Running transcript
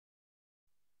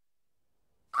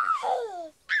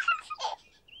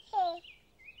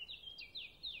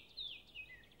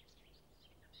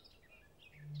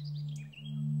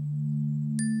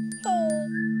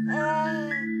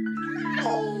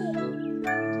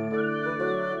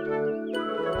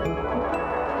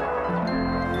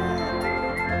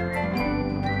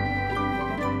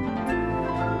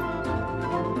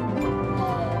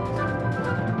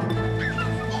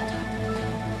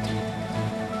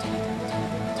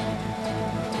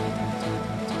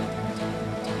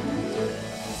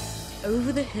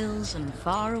Over the hills and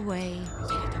far away,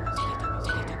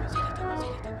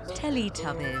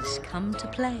 Teletubbies come to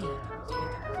play.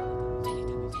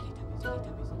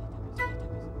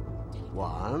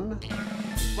 1, 2,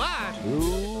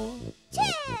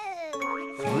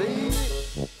 3,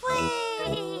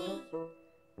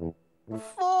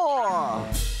 4.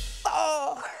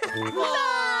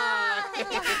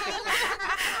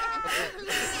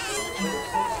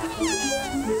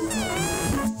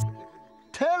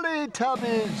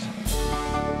 Teletubbies!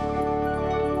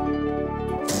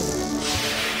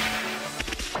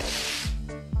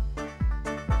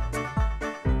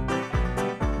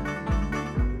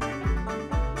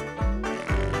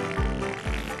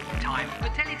 Time for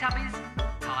Teletubbies.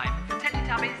 Time for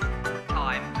Teletubbies.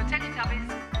 Time for Teletubbies.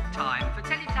 Time for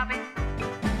Teletubbies.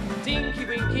 Tinky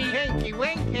Winky. Tinky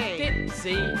Winky.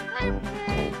 Dipsy.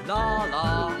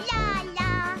 Laa-Laa.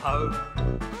 Laa-Laa. Ho.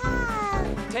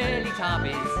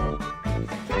 Teletubbies.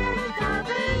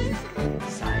 Teletubbies.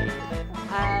 Say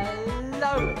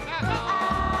hello.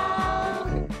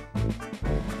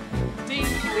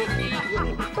 Tinky Winky.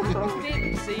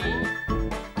 Dipsy.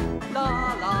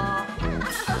 Laa-Laa.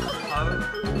 Ho.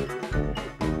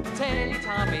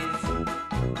 Teletubbies.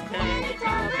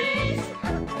 Teletubbies.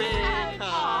 Big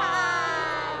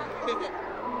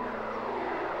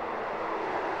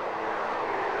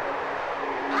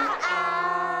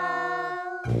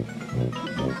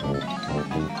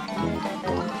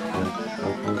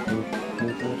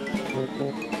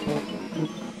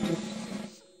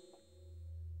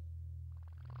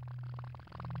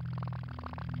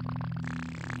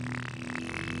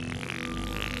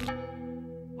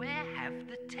Where have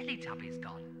the Teletubbies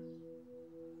gone?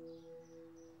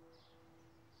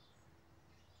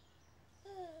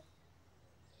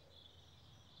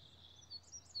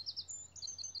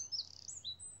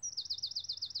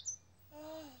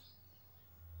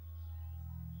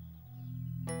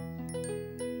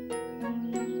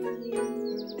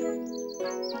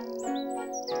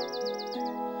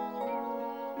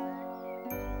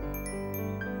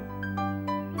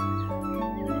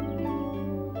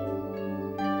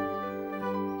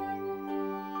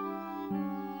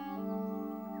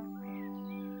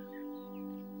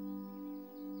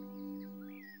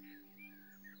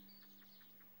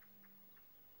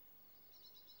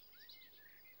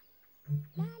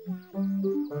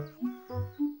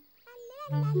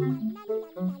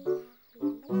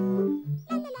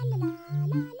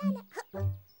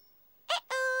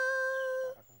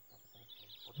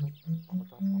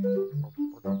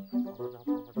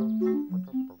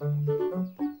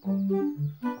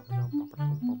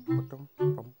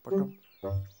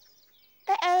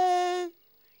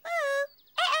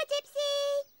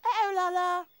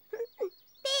 Laa-Laa.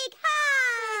 Big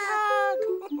hug!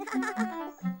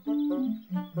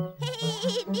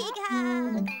 Big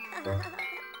hug!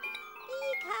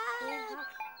 Big hug!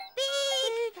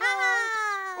 Big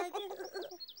hug!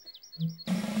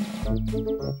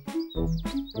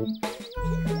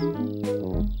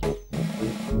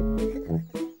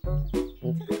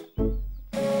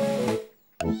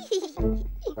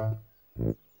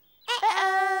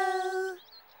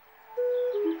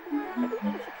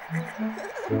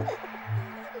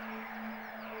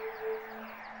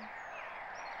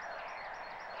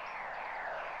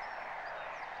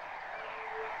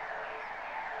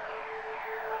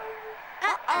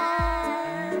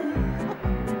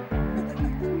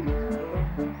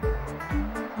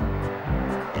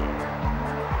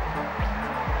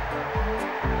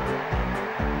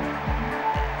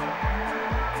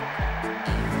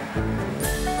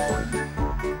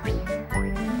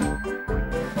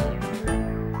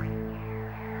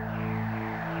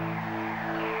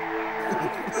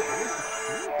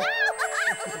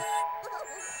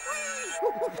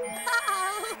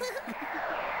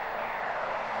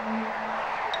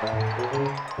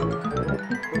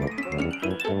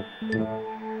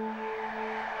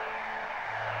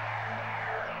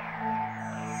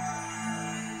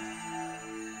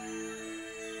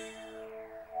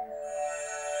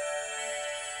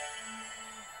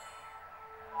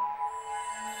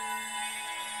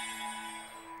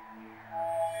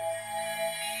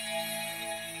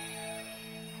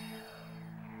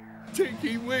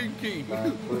 Tinky Winky.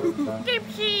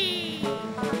 Dipsy!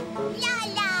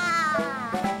 Laa-Laa!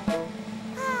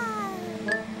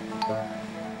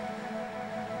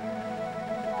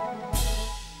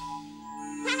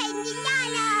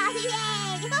 Laa-Laa!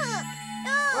 Yay! Look!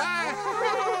 Hello!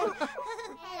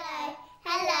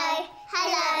 Hello! Hello!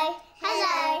 Hello!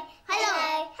 Hello! Hello! Hello!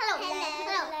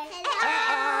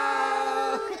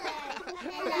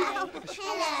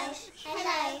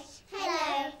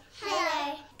 Hello!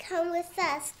 Hello! Come with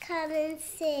us, come and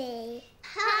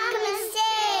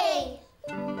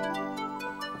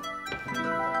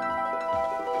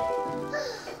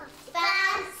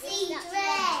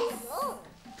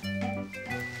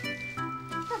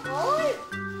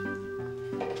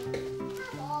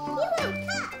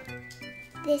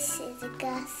This is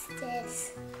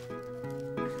Augustus.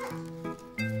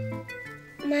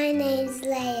 My name's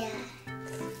Leia.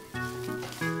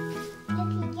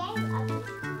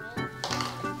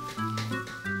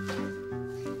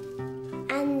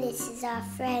 And this is our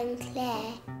friend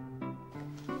Claire.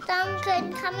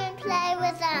 Duncan, come and play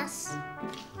with us.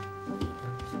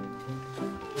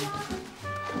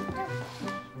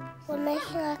 We're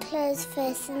making our clothes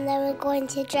first and then we're going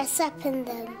to dress up in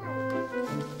them.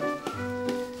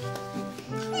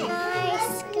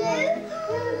 Nice glue.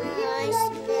 Nice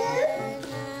glue.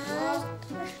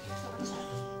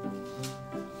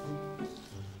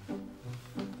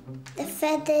 The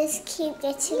feathers keep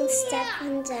getting stuck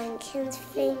on Duncan's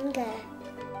finger.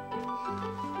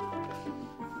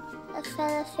 The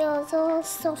feather feels all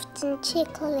soft and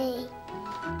tickly.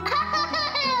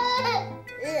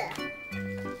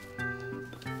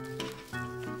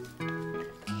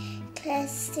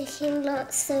 Claire's sticking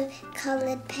lots of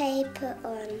coloured paper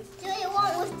on. Do you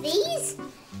want with these?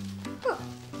 Oh.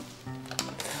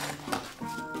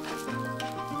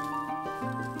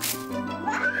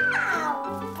 Wow!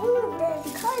 Ooh,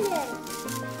 there's colours.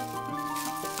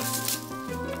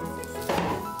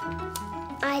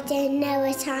 I don't know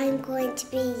what I'm going to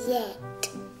be yet.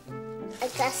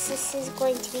 Augustus is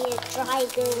going to be a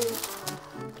dragon.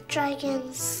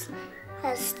 Dragons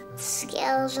has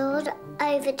scales all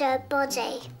over their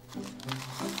body.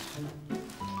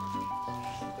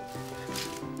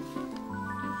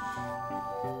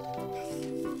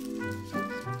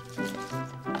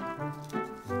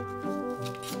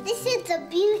 This is the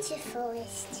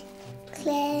beautifulest.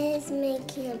 Claire's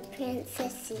making a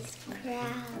princess's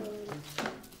crown.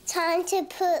 Time to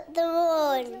put them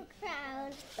on.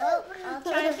 Crown. Oh, I'll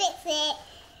try to fix it.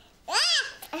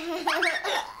 I'll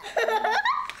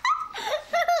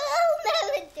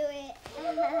never do it.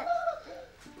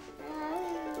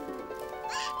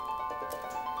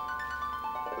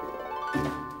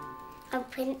 A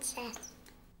princess.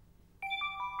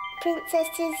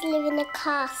 Princesses live in a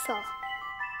castle.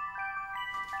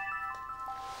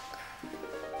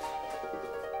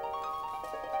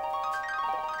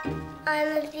 I'm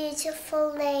a beautiful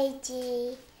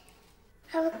lady.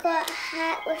 I've got a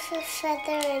hat with a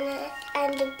feather in it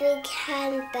and a big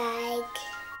handbag.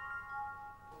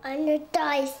 I'm a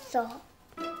dinosaur.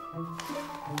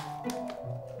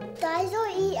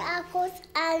 Dinosaurs eat apples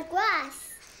and grass.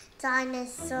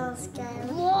 Dinosaurs go,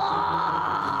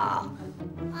 whoa!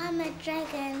 I'm a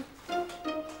dragon.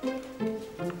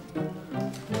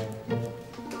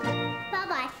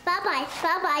 Bye-bye, bye-bye,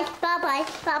 bye-bye, bye-bye,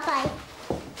 bye-bye.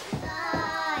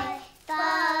 Bye,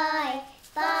 bye,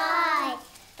 bye,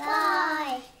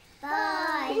 bye,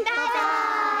 bye, bye.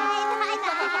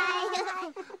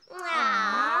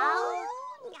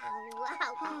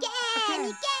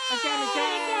 Again.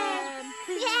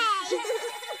 Yay!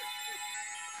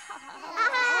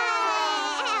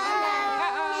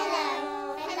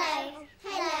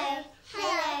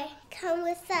 Hello. Come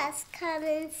with us, come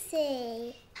and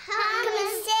see. Come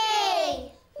and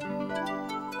see.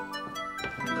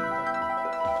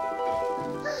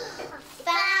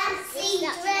 Fancy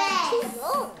dress.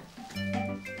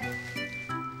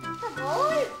 Come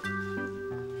on.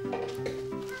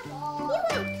 You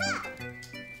won't cut.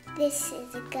 This is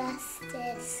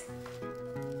Augustus.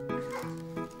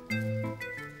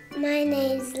 My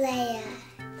name's Leia.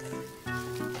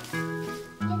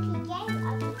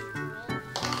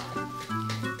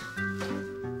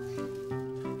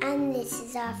 And this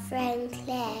is our friend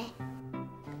Claire.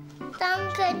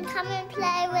 Duncan, come and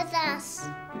play with us.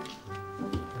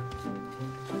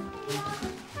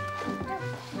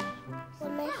 We're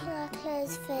making our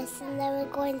clothes first and then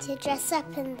we're going to dress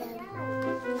up in them.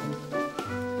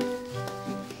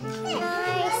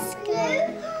 Nice glue.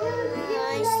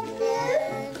 Nice glue.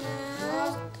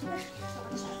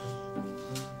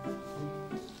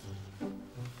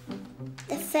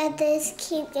 The feathers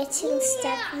keep getting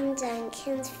stuck on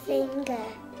Duncan's finger.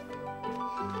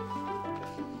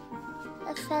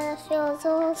 The feather feels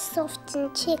all soft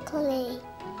and tickly.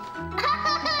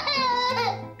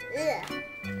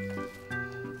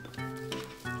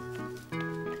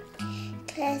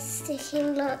 Claire's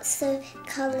sticking lots of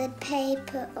coloured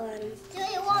paper on. Do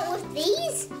you want with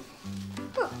these?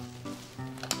 Oh.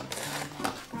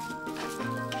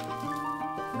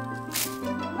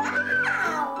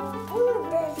 Wow! Ooh,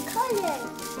 there's colours.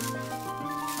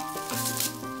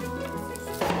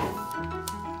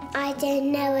 I don't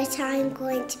know what I'm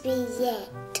going to be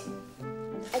yet.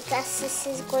 Augustus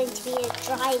is going to be a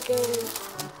dragon.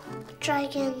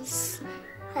 Dragons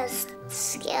has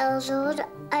scales all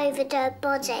over their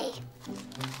body.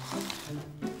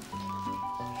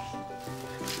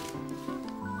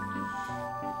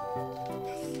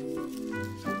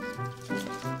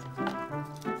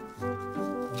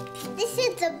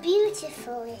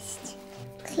 beautifulest.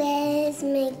 Claire's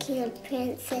making a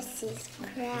princess's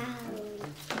crown.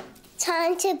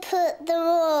 Time to put them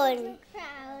on.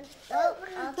 Crown. Oh,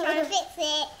 I'll try to fix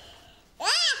it.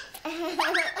 I'll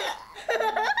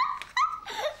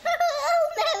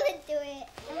never do it.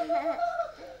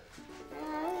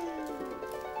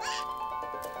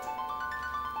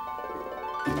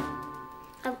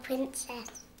 A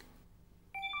princess.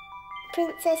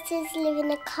 Princesses live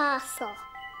in a castle.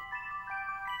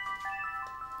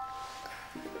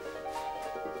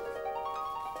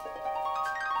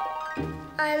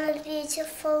 I'm a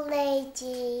beautiful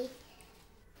lady.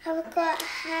 I've got a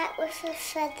hat with a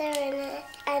feather in it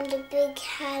and a big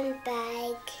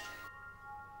handbag.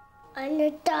 I'm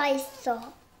a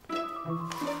dinosaur.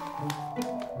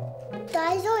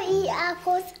 Dinosaurs eat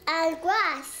apples and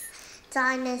grass.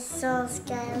 Dinosaurs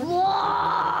go,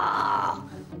 whoa!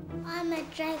 I'm a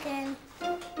dragon.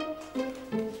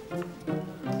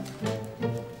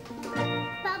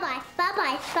 Bye-bye,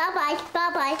 bye-bye, bye-bye,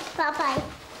 bye-bye, bye-bye.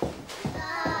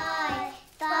 Bye,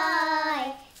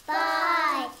 bye,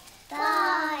 bye,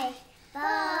 bye,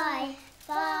 bye,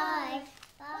 bye,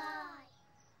 bye.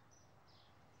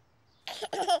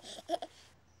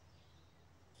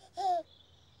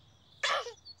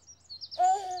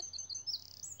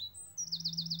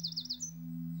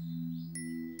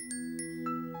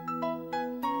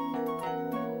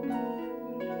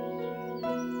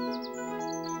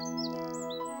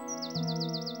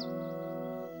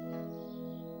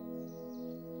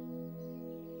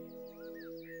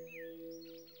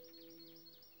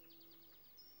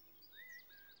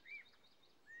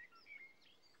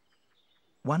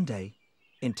 One day,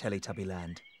 in Teletubby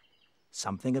Land,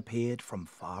 something appeared from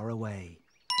far away.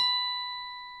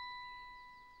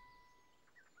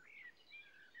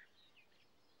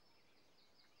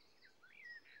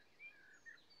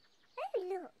 Oh,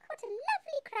 look, what a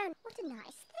lovely crown. What a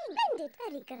nice thing. Splendid,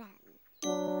 very grand.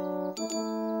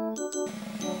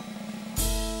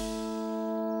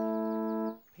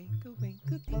 Pinkle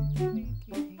winkle tinky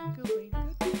winky, pinkle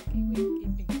winkle tinky winky,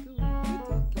 pinkle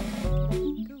winkle tinky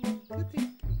winky, pinkle winkle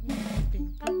tinky winky,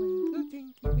 pinkle winkle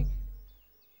tinky winky.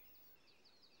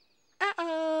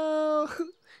 Uh-oh!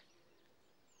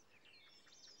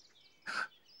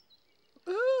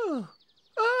 Ooh!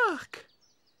 Look!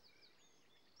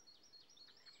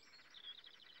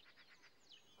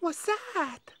 What's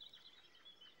that?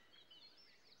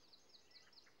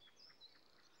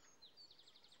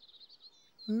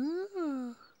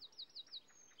 Ooh.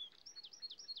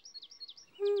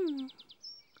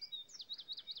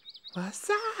 What's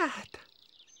that?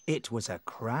 It was a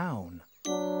crown.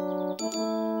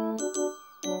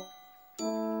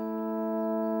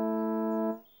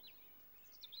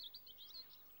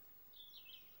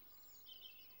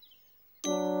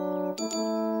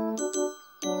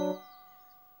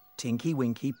 Tinky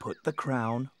Winky put the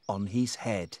crown on his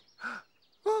head.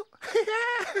 Oh.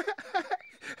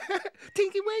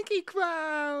 Tinky Winky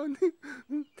crown! Look,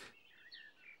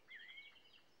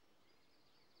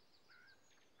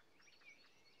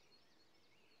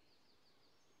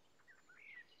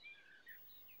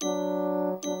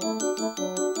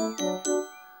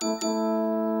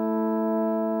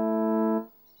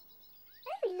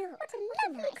 what a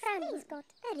lovely crown he's got.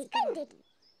 Very splendid.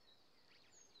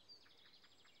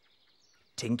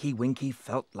 Tinky Winky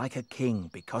felt like a king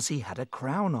because he had a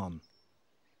crown on.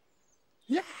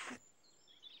 Yeah!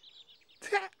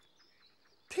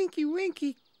 Tinky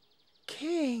Winky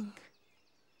King.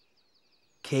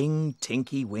 King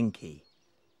Tinky Winky.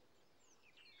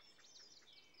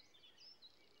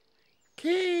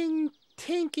 King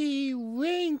Tinky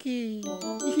Winky.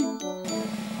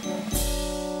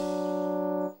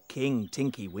 King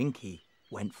Tinky Winky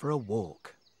went for a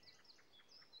walk.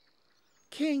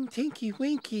 King Tinky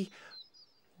Winky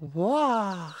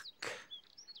walk.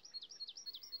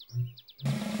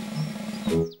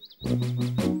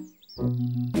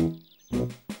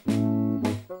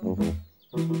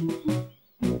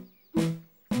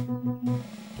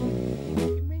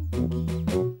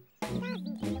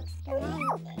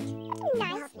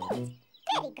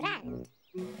 Very grand.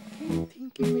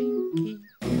 Tinky Winky,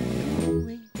 Tinky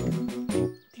Winky,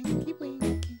 Tinky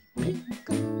Winky,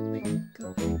 Pinkle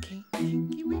Winkle, King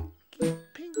Tinky Winky,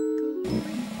 Pinkle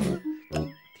Winkle,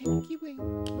 King Tinky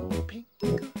Winky,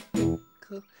 Pinkle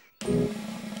Winkle, King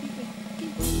Tinky Winky,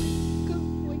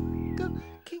 Pinkle Winkle,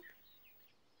 King.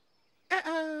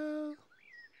 Uh-oh!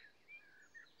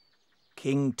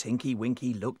 King Tinky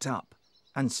Winky looked up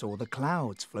and saw the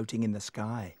clouds floating in the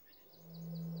sky.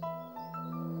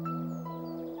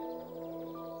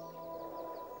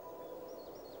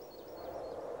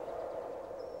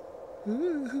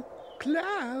 Ooh,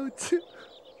 Clouds.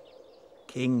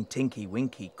 King Tinky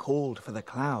Winky called for the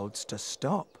clouds to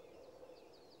stop.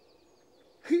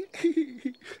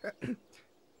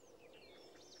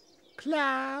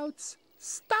 Clouds,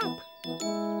 stop.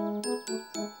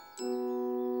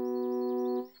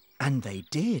 And they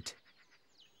did.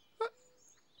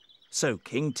 So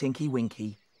King Tinky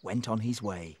Winky went on his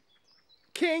way.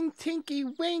 King Tinky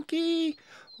Winky,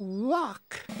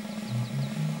 walk.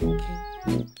 King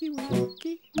Tinky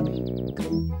Winky,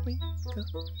 winkle, winkle.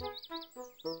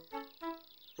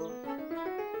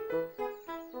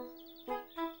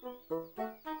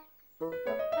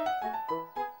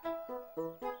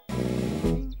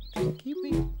 Tinky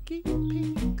Winky,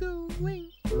 pinkle,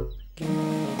 winkle.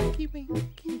 Tinky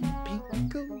Winky,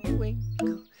 pinkle,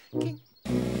 winkle. Tinky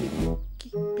Winky,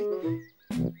 pinkle.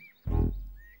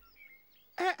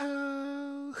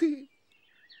 Uh-oh.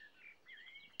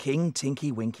 King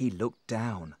Tinky Winky looked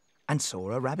down and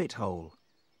saw a rabbit hole.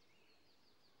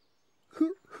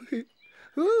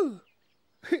 Ooh.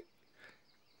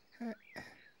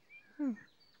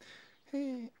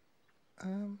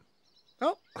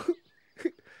 Oh.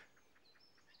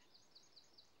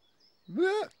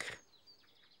 Look.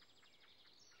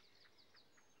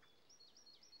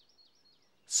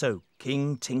 So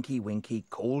King Tinky Winky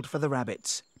called for the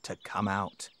rabbits to come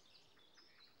out.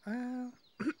 Oh.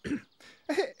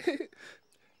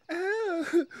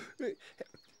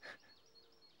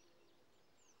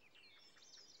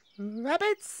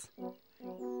 Rabbits.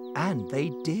 And they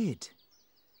did.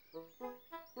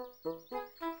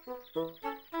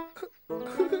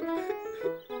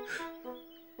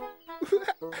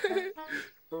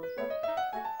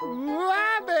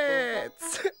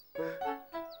 Rabbits.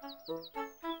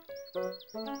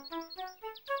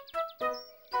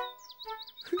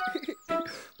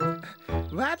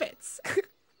 Rabbits.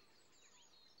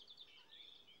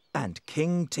 And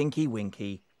King Tinky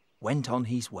Winky went on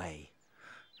his way.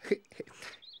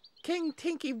 King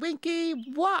Tinky Winky,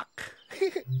 walk.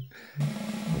 King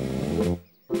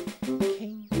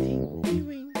Tinky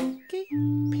Winky,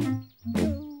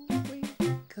 pinkle,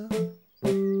 winkle.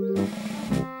 King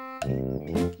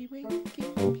Tinky Winky,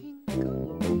 pinkle,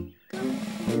 winkle.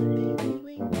 Tinky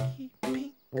Winky,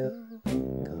 pinkle, winkle.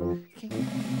 King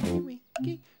Tinky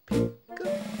Winky,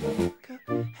 pinkle, winkle.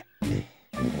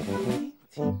 King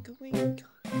Tinky Winkle.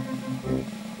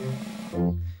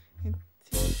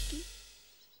 Tinky.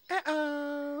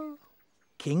 Uh-oh.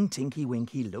 King Tinky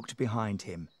Winky looked behind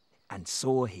him and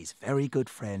saw his very good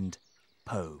friend,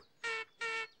 Po.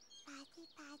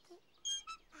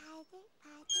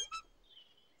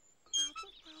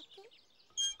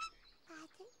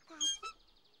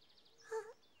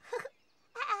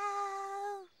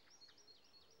 Uh-oh.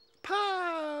 Po.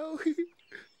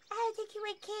 Oh, Tinky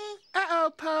Winky.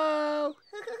 Uh-oh, Po.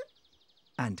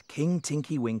 And King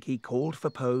Tinky Winky called for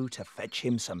Po to fetch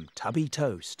him some tubby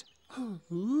toast.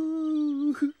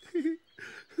 Ooh.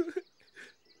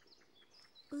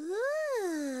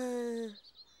 Ooh.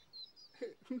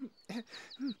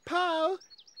 Po,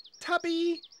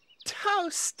 tubby,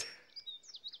 toast.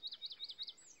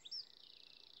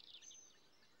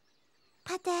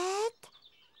 Pardon?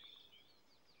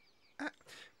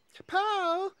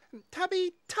 Po,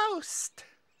 tubby, toast.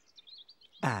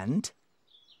 And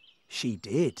she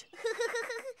did.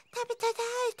 Tubby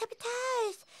toast, tubby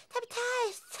toast, tubby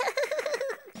toast.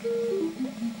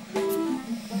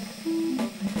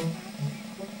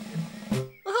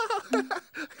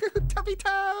 Tubby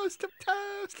toast, tubby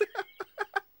toast.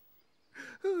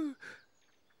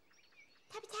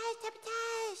 Tubby toast, tubby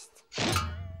toast.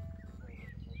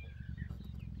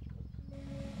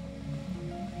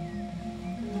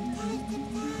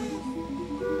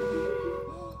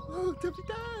 Oh, tubby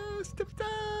toast, tubby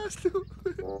toast. Tubby toast,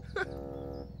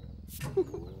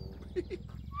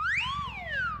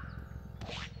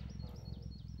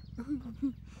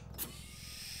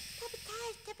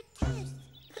 tubby toast.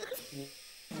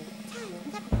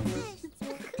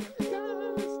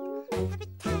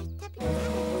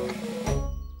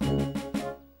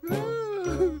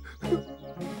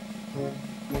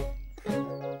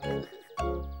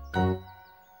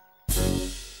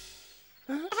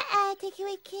 Tinky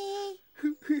Winky.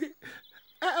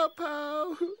 Uh-oh,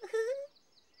 Po.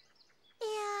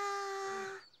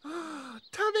 Yeah. Oh,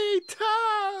 tubby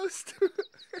toast.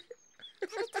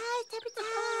 Tubby toast, tubby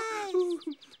toast.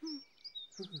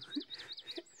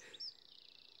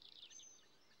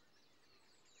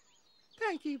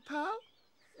 Thank you, Po.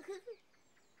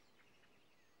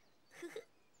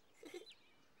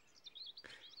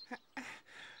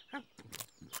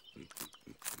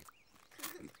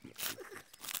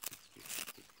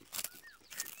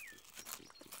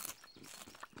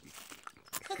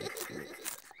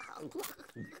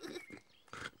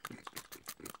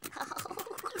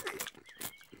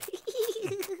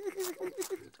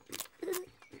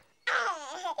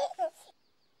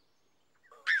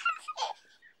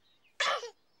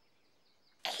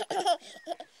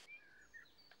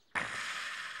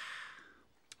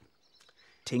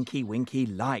 Tinky Winky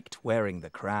liked wearing the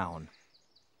crown.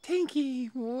 Tinky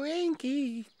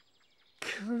Winky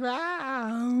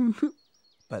crown.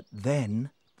 But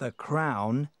then the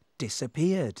crown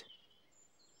disappeared.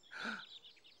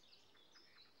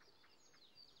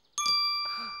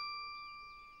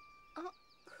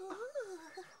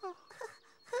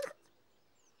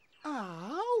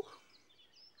 Oh.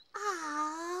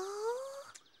 Oh.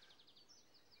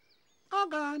 All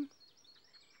gone.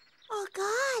 Oh,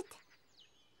 God.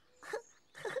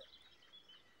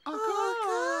 All Oh, gone.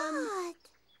 God.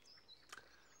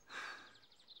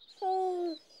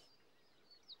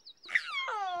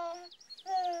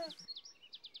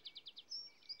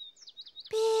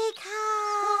 Big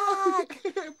hug.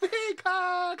 Big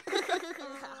hug.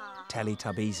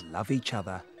 Teletubbies love each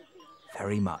other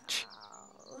very much.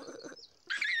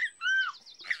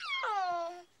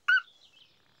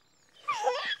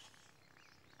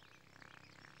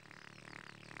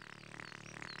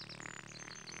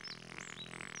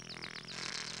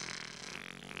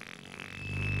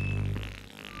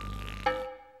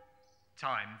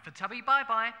 Time for Tubby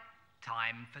bye-bye.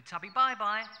 Time for Tubby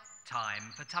bye-bye.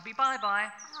 Time for Tubby bye-bye.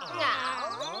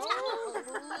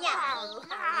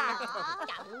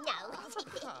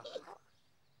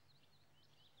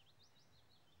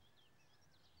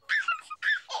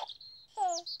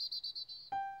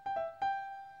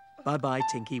 Bye-bye,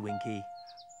 Tinky Winky.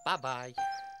 Bye-bye.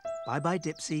 Bye-bye,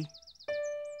 Dipsy.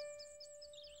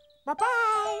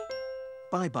 Bye-bye.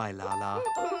 Bye-bye, Laa-Laa.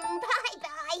 Bye-bye.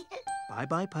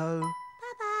 Bye-bye, Po. Bye-bye.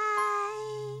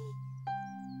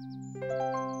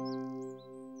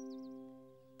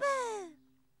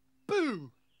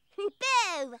 Boo. Boo.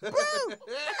 Boo. Boo.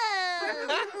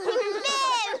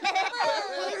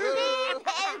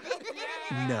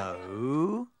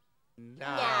 No.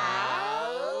 No.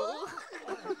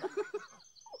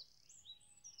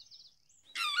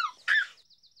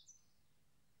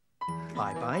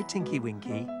 Bye-bye, Tinky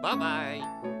Winky. Bye-bye.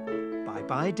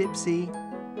 Bye-bye, Dipsy.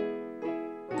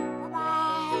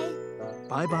 Bye-bye.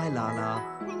 Bye-bye, Laa-Laa.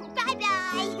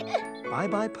 Bye-bye.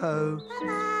 Bye-bye, Po.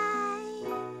 Bye-bye.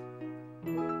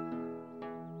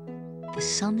 The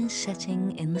sun is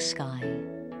setting in the sky.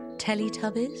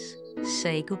 Teletubbies,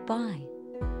 say goodbye.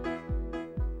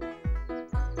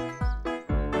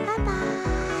 Bye-bye.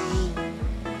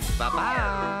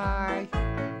 Bye-bye.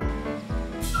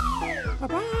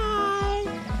 Bye-bye.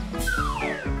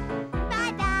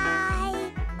 Bye-bye.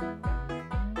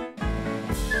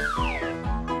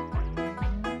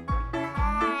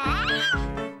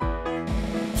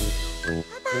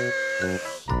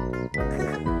 Bye-bye.